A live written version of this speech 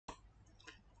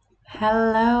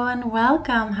Hello and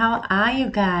welcome. How are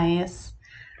you guys?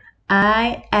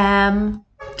 I am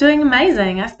doing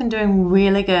amazing. I've been doing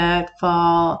really good for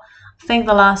I think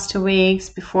the last 2 weeks.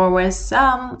 Before was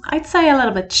I'd say a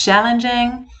little bit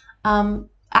challenging.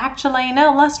 Actually,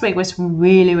 no, last week was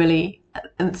really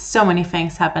so many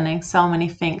things happening, so many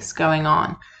things going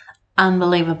on.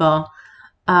 Unbelievable.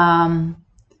 Um,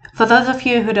 for those of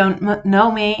you who don't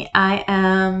know me, I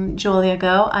am G.R.O.W.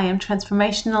 I am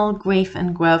transformational grief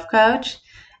and growth coach,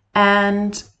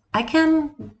 and I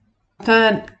can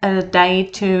put a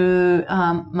date to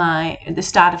the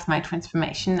start of my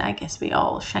transformation. I guess we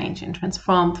all change and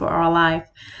transform through our life,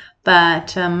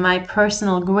 but my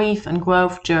personal grief and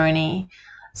growth journey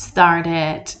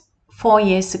started 4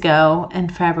 years ago in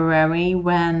February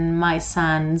when my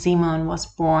son Simon was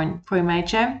born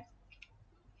premature.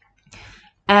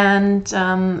 And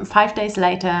 5 days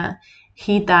later,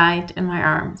 he died in my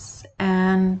arms.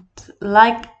 And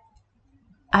like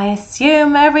I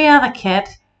assume every other kid,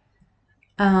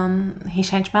 he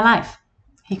changed my life.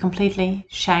 He completely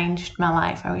changed my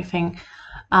life. Everything,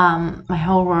 my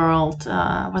whole world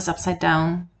was upside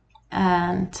down.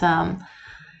 And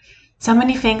so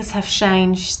many things have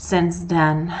changed since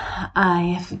then.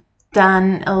 I've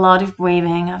done a lot of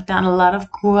grieving. I've done a lot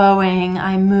of growing.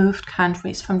 I moved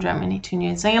countries from Germany to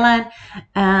New Zealand,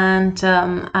 and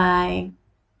I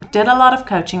did a lot of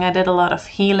coaching. I did a lot of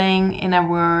healing, inner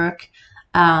work,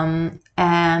 and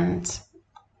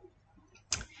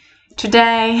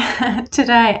today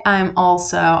I'm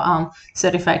also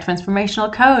certified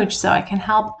transformational coach, so I can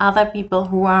help other people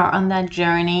who are on that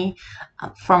journey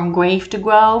from grief to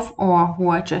growth, or who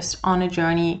are just on a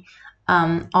journey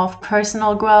of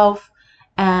personal growth,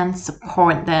 and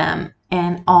support them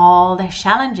in all the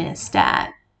challenges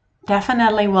that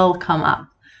definitely will come up.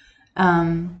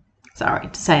 Sorry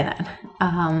to say that.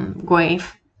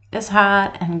 Grief is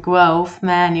hard, and growth,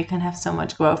 man, you can have so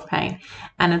much growth pain,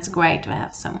 and it's great to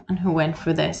have someone who went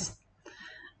through this.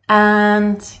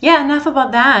 And yeah, enough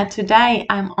about that. Today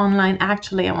I'm online.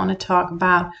 Actually, I want to talk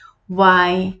about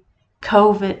why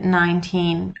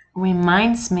COVID-19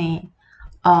 reminds me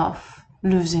of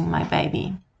losing my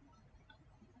baby.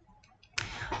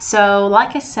 So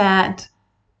like I said,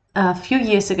 a few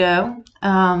years ago,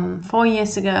 4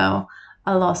 years ago,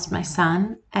 I lost my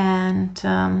son. And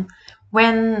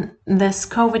when this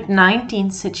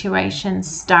COVID-19 situation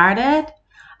started,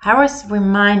 I was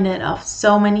reminded of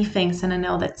so many things, and I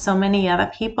know that so many other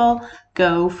people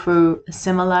go through a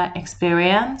similar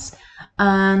experience.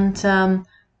 And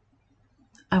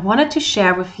I wanted to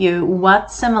share with you what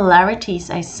similarities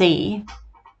I see.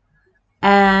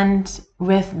 And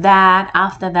with that,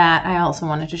 after that, I also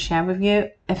wanted to share with you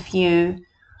a few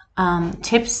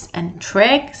tips and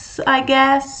tricks, I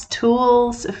guess,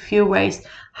 tools, a few ways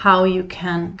how you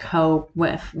can cope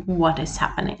with what is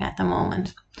happening at the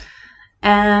moment.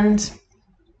 And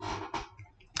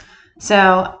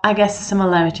so I guess the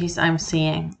similarities I'm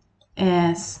seeing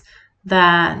is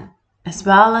that, as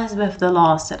well as with the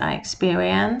loss that I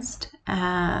experienced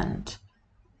and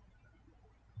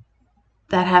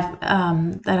that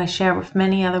I share with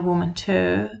many other women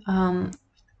too,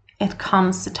 it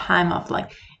comes the time of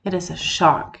like, it is a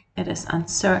shock, it is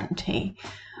uncertainty.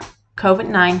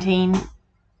 COVID-19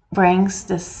 brings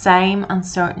the same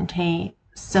uncertainty,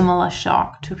 similar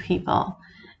shock to people.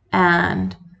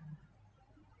 And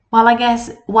well, I guess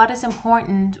what is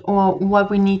important, or what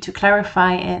we need to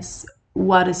clarify, is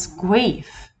what is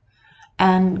grief.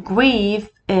 And grief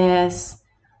is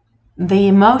the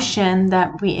emotion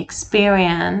that we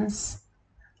experience.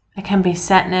 It can be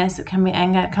sadness, it can be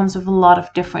anger, it comes with a lot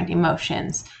of different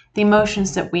emotions. The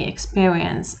emotions that we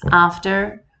experience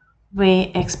after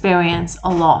we experience a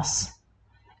loss.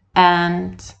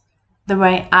 And the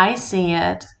way I see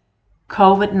it,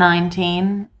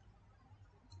 COVID-19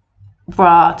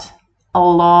 brought a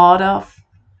lot of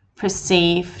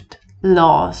perceived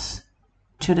loss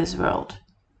to this world.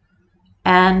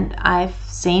 And I've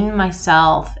seen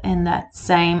myself in that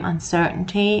same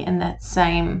uncertainty, in that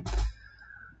same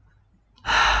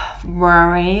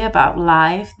worry about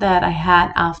life that I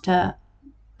had after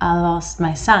I lost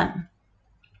my son.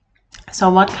 So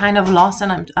what kind of loss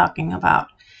am I talking about?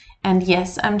 And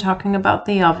yes, I'm talking about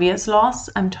the obvious loss.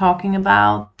 I'm talking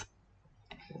about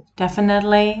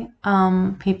definitely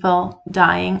people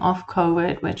dying of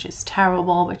COVID, which is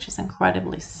terrible, which is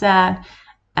incredibly sad,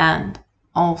 and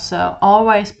also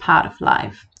always part of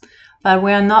life. But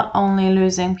we are not only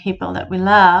losing people that we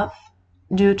love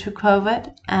due to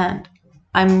COVID, and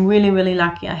I'm really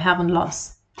lucky I haven't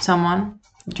lost someone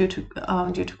due to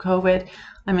COVID.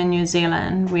 I'm in New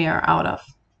Zealand. We are out of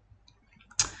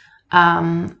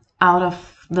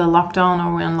the lockdown,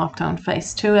 or we're in lockdown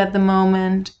phase 2 at the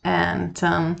moment, and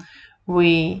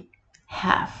we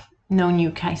have no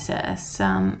new cases,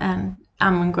 and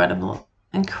I'm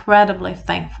incredibly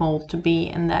thankful to be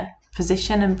in that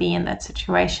position and be in that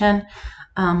situation.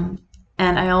 And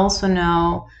I also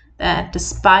know that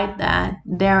despite that,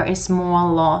 there is more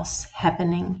loss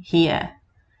happening here.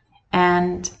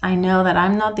 And I know that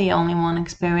I'm not the only one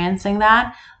experiencing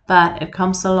that, but it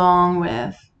comes along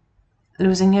with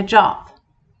losing your job,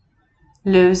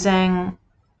 losing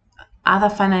other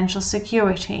financial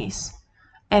securities.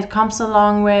 It comes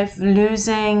along with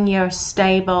losing your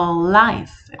stable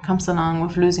life. It comes along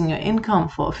with losing your income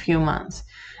for a few months.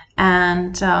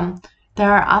 And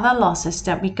there are other losses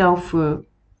that we go through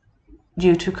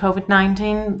due to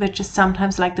COVID-19, which is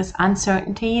sometimes like this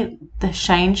uncertainty, the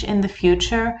change in the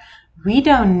future. We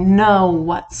don't know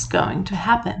what's going to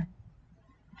happen.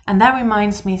 And that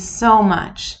reminds me so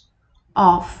much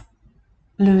of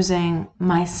losing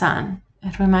my son.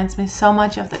 It reminds me so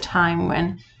much of the time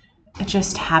when it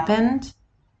just happened,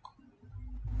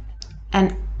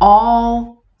 and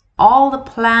all the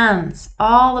plans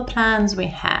we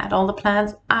had, all the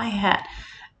plans I had,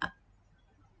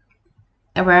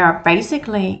 were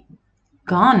basically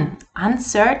gone,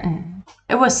 uncertain.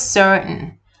 It was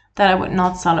certain that I would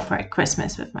not celebrate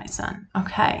Christmas with my son,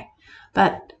 okay?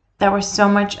 But there was so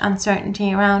much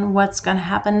uncertainty around what's going to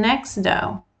happen next,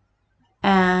 though.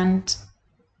 And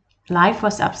life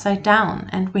was upside down,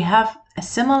 and we have a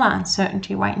similar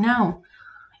uncertainty right now.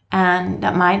 And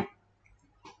that might,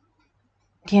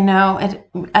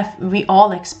 we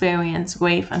all experience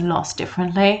grief and loss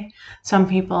differently. Some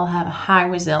people have a high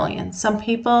resilience. Some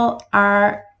people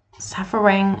are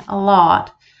suffering a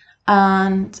lot,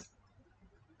 and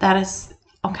that is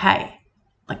okay.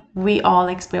 Like, we all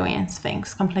experience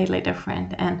things completely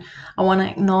different. And I want to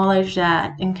acknowledge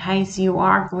that in case you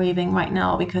are grieving right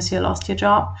now because you lost your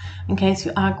job, in case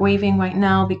you are grieving right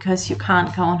now because you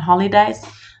can't go on holidays,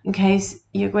 in case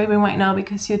you're grieving right now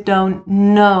because you don't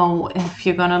know if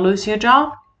you're going to lose your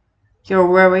job, you're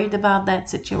worried about that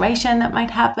situation that might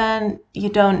happen, you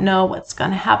don't know what's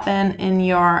going to happen in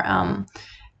your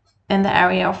in the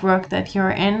area of work that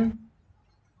you're in.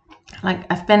 Like,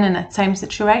 I've been in that same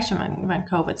situation when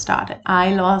COVID started.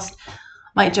 I lost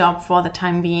my job for the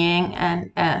time being,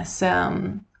 and as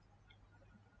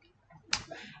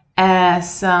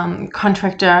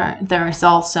contractor, there is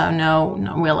also no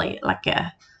really like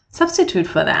a substitute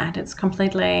for that. It's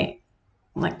completely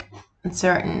like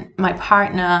uncertain. My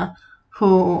partner,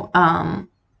 who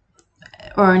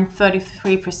earned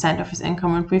 33% of his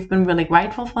income, and we've been really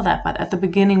grateful for that, but at the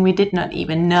beginning we did not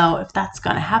even know if that's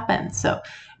going to happen. So it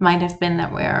might have been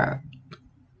that we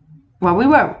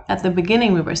were at the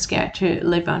beginning, we were scared to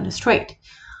live on the street,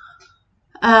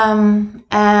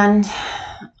 and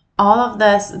all of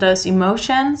those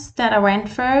emotions that I went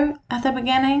through at the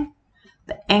beginning,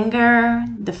 the anger,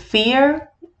 the fear,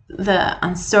 the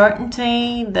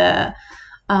uncertainty, the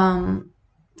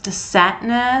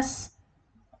sadness,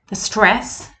 the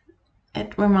stress,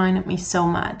 it reminded me so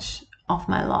much of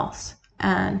my loss.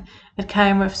 And it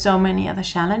came with so many other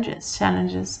challenges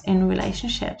in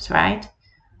relationships, right?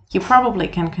 You probably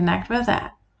can connect with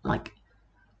that. Like,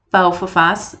 both of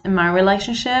us in my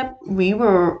relationship, we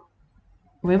were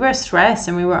stressed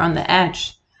and we were on the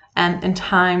edge. And in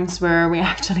times where we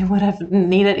actually would have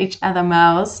needed each other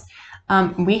most,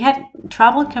 we had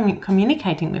trouble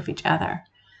communicating with each other.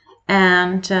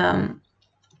 And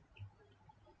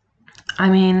I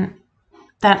mean,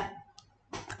 that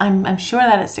I'm sure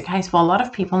that it's the case for a lot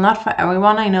of people, not for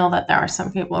everyone. I know that there are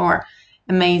some people who are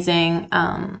amazing,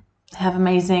 have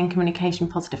amazing communication,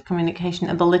 positive communication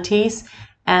abilities,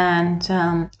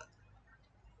 and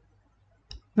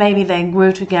maybe they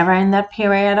grew together in that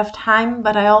period of time.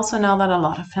 But I also know that a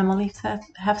lot of families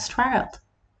have struggled,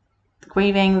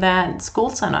 grieving that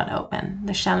schools are not open,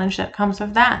 the challenge that comes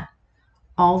with that,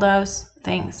 all those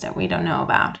things that we don't know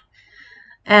about.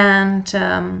 And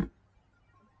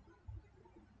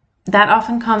that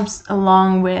often comes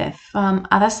along with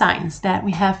other signs that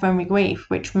we have when we grieve,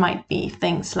 which might be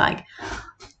things like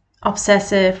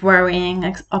obsessive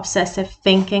worrying, obsessive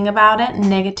thinking about it,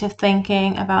 negative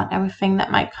thinking about everything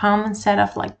that might come, instead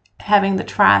of like having the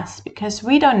trust, because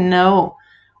we don't know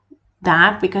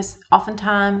that. Because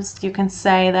oftentimes you can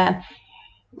say that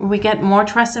we get more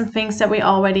trust in things that we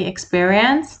already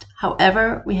experienced.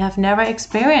 However, we have never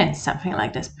experienced something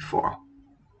like this before.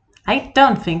 I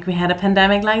don't think we had a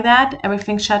pandemic like that,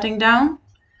 everything shutting down.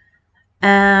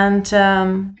 And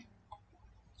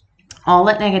all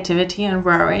that negativity and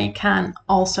worry can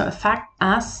also affect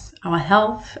us, our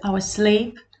health, our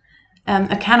sleep,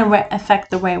 it can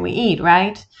affect the way we eat,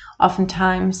 right?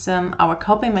 Oftentimes our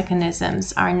coping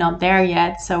mechanisms are not there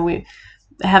yet, so we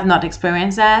have not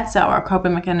experienced that. So our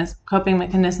coping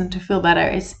mechanism to feel better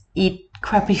is eat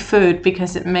crappy food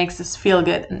because it makes us feel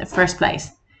good in the first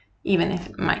place, even if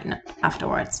it might not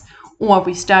afterwards. Or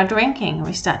we start drinking,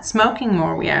 we start smoking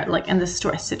more, we are like in the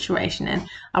stress situation, and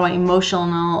our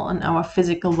emotional and our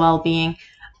physical well-being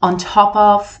on top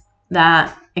of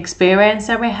that experience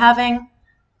that we're having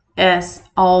is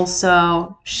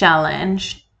also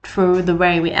challenged through the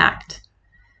way we act.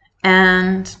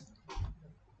 And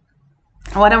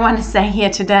what I want to say here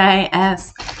today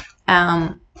as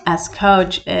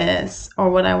coach is,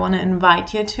 or what I want to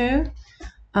invite you to,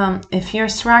 if you're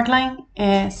struggling,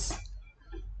 is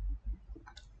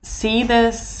see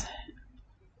this,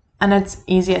 and it's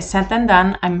easier said than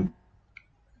done. I'm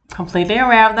completely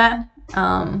aware of that.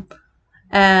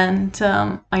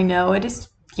 I know it is,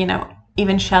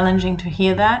 even challenging to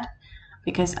hear that,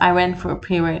 because I went through a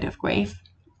period of grief.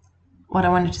 What I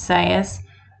wanted to say is,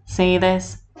 see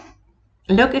this.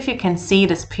 Look if you can see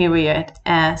this period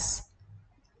as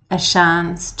a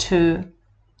chance to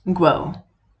grow.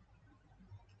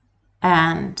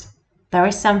 And there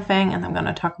is something, and I'm going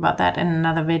to talk about that in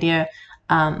another video,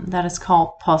 that is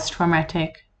called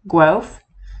post-traumatic growth.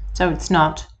 So it's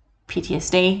not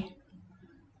PTSD,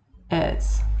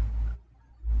 it's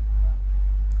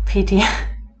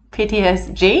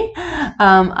PTSG.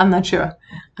 I'm not sure.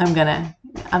 I'm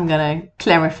gonna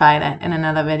clarify that in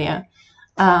another video.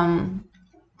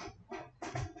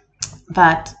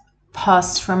 But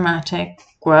post-traumatic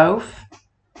growth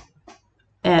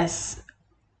is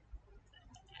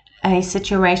a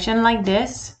situation like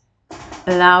this,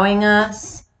 allowing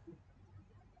us,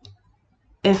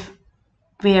 if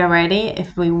we are ready,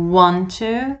 if we want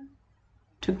to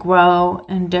grow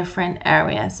in different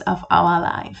areas of our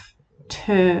life,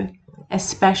 to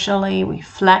especially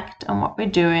reflect on what we're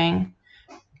doing.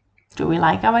 Do we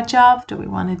like our job? Do we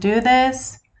want to do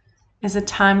this? Is it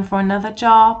time for another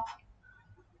job?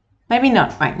 Maybe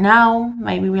not right now.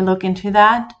 Maybe we look into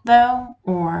that though,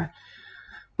 or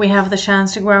we have the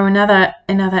chance to grow in other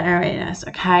areas.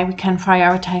 Okay, we can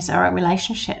prioritize our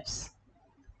relationships.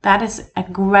 That is a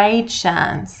great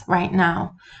chance right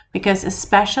now, because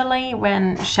especially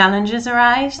when challenges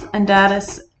arise, and that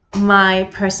is my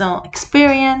personal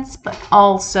experience, but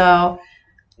also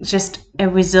just a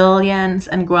resilience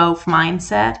and growth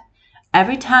mindset.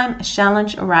 Every time a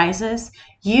challenge arises,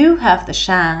 you have the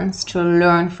chance to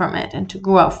learn from it and to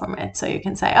grow from it. So you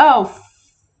can say, oh,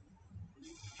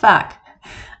 fuck.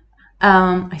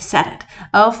 I said it.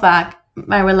 Oh, fuck.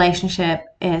 My relationship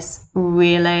is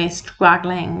really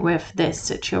struggling with this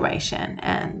situation,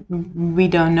 and we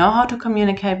don't know how to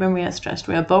communicate when we are stressed.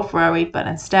 We are both worried, but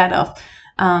instead of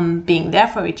being there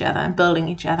for each other and building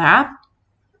each other up,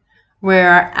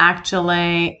 we're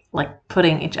actually like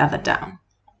putting each other down.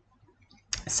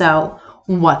 So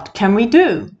what can we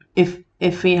do?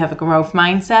 If we have a growth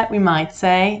mindset, we might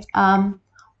say,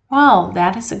 well,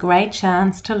 that is a great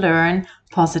chance to learn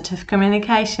positive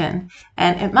communication.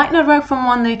 And it might not work from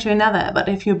one day to another, but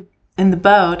if you're in the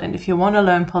boat and if you want to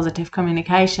learn positive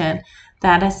communication,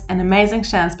 that is an amazing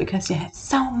chance, because you have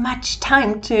so much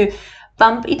time to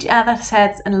bump each other's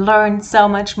heads and learn so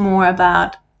much more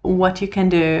about what you can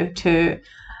do to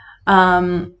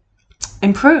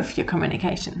improve your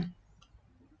communication.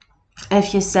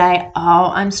 If you say,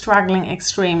 oh, I'm struggling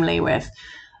extremely with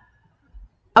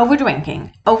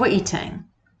overdrinking, overeating,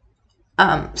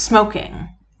 smoking,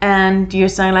 and you're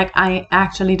saying like, I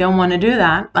actually don't want to do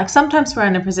that. Like sometimes we're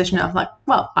in a position of like,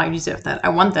 well, I deserve that. I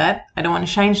want that. I don't want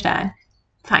to change that.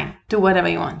 Fine, do whatever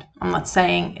you want. I'm not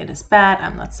saying it is bad.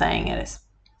 I'm not saying it is.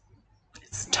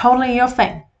 It's totally your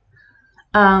thing.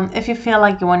 If you feel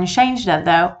like you want to change that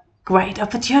though, great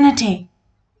opportunity.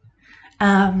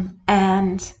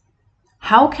 And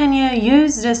how can you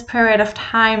use this period of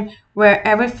time where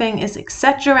everything is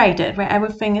exaggerated, where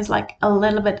everything is like a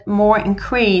little bit more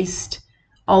increased?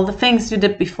 All the things you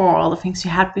did before, all the things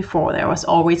you had before, there was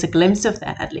always a glimpse of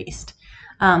that at least.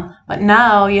 But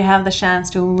now you have the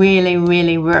chance to really,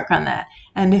 really work on that.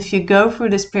 And if you go through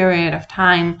this period of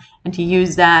time and you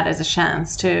use that as a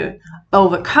chance to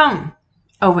overcome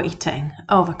overeating,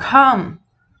 overcome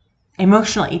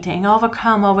emotional eating,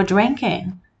 overcome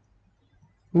overdrinking,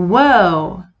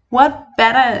 whoa, what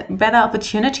better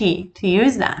opportunity to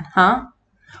use that, huh?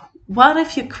 What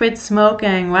if you quit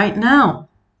smoking right now?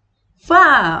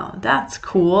 Wow, that's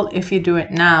cool. If you do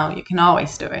it now, you can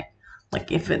always do it.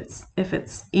 Like if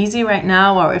it's easy right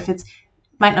now, or if it's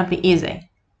might not be easy,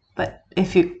 but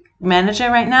if you manage it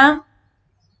right now,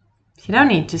 you don't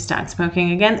need to start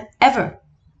smoking again ever.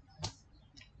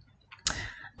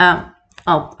 Um,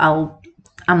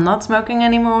 I'm not smoking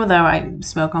anymore, though I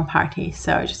smoke on parties.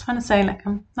 So I just want to say, like,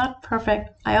 I'm not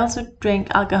perfect. I also drink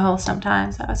alcohol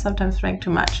sometimes. I sometimes drink too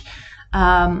much.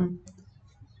 I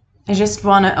just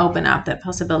want to open up that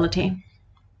possibility.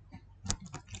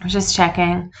 I'm just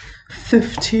checking.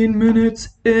 15 minutes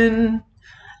in.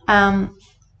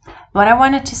 What I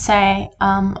wanted to say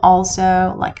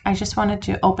also, like, I just wanted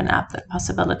to open up the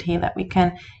possibility that we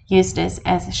can use this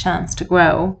as a chance to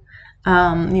grow.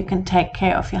 You can take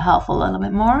care of your health a little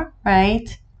bit more, right?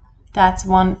 That's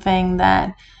one thing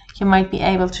that you might be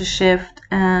able to shift.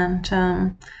 And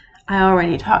I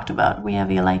already talked about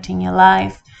re-evaluating your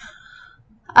life.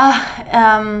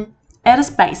 It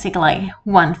is basically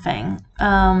one thing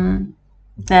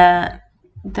that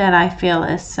I feel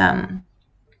is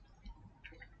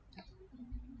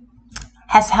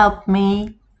has helped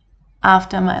me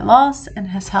after my loss and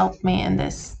has helped me in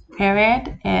this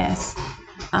period is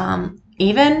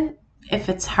even if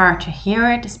it's hard to hear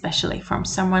it, especially from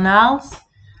someone else,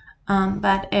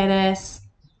 but it is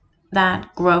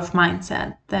that growth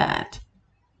mindset that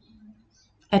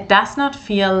it does not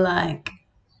feel like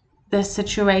this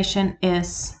situation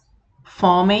is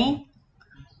for me,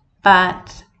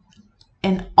 but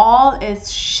in all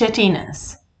its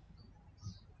shittiness,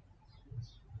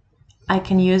 I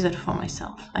can use it for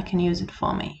myself. I can use it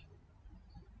for me.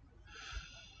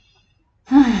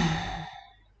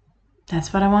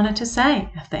 That's what I wanted to say,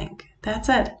 I think. That's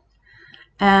it.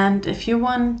 And if you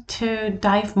want to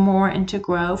dive more into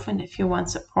growth and if you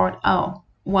want support,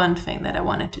 one thing that I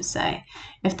wanted to say.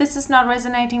 If this is not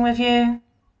resonating with you,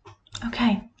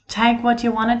 okay, take what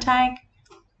you want to take,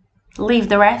 leave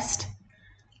the rest.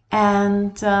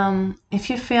 And if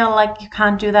you feel like you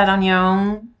can't do that on your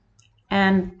own,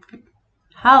 and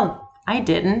hell, I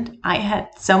didn't. I had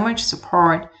so much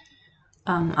support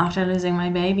after losing my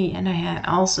baby, and I had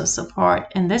also support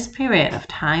in this period of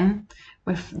time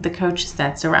with the coaches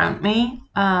that surround me,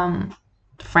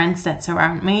 friends that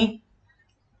surround me.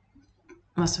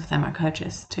 Most of them are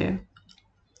coaches too.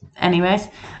 Anyways,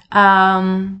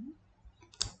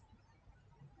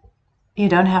 you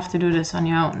don't have to do this on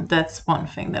your own. That's one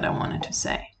thing that I wanted to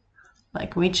say.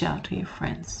 Like, reach out to your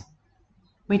friends.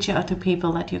 Reach out to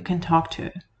people that you can talk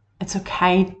to. It's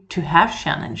okay to have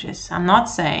challenges. I'm not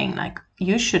saying like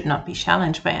you should not be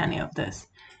challenged by any of this.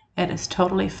 It is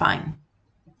totally fine.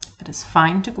 It is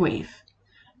fine to grieve.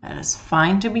 It is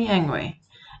fine to be angry.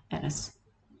 It is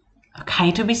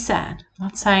okay to be sad. I'm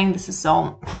not saying this is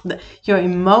all your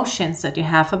emotions that you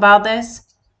have about this.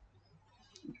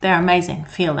 They're amazing.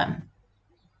 Feel them.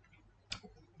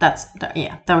 That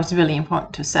was really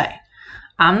important to say.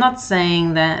 I'm not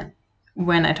saying that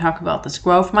when I talk about this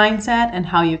growth mindset and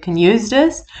how you can use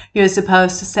this, you're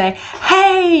supposed to say,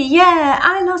 hey, yeah,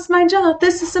 I lost my job.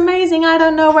 This is amazing. I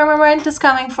don't know where my rent is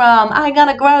coming from. I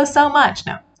gotta grow so much.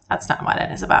 No, that's not what it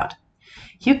is about.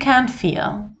 You can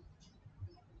feel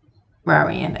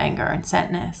worry and anger and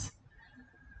sadness.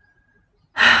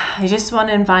 I just want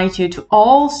to invite you to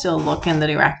also look in the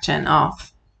direction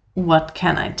of what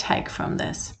can I take from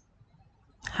this?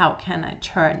 How can I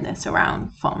turn this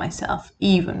around for myself,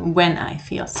 even when I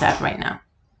feel sad right now?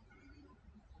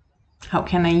 How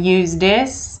can I use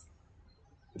this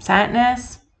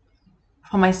sadness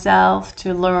for myself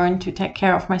to learn to take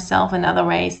care of myself in other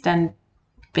ways than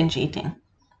binge eating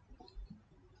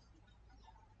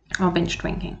or binge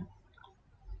drinking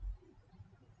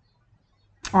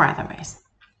or other ways?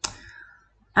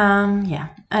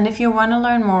 And if you want to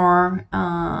learn more,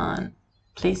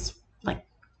 please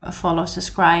follow,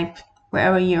 subscribe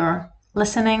wherever you're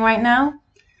listening right now,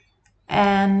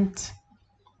 and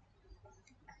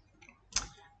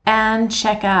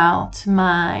check out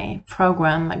my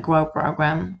program, my G.R.O.W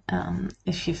program,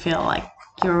 if you feel like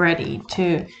you're ready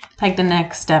to take the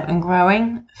next step in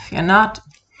growing. If you're not,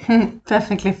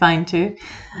 perfectly fine too.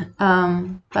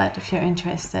 But if you're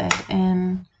interested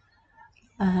in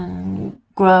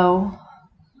grow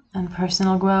and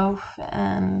personal growth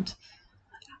and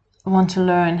want to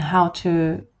learn how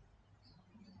to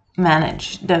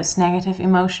manage those negative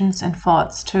emotions and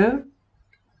thoughts too,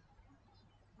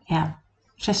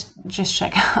 just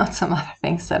check out some other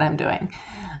things that I'm doing.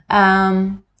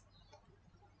 And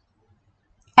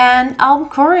I'm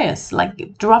curious,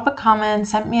 like, drop a comment,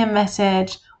 send me a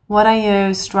message. What are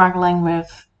you struggling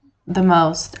with the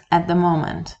most at the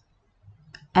moment?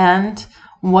 And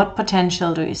what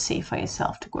potential do you see for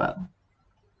yourself to grow?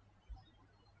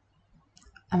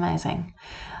 Amazing.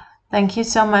 Thank you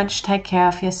so much. Take care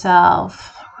of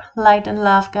yourself. Light and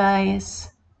love, guys.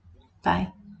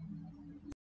 Bye.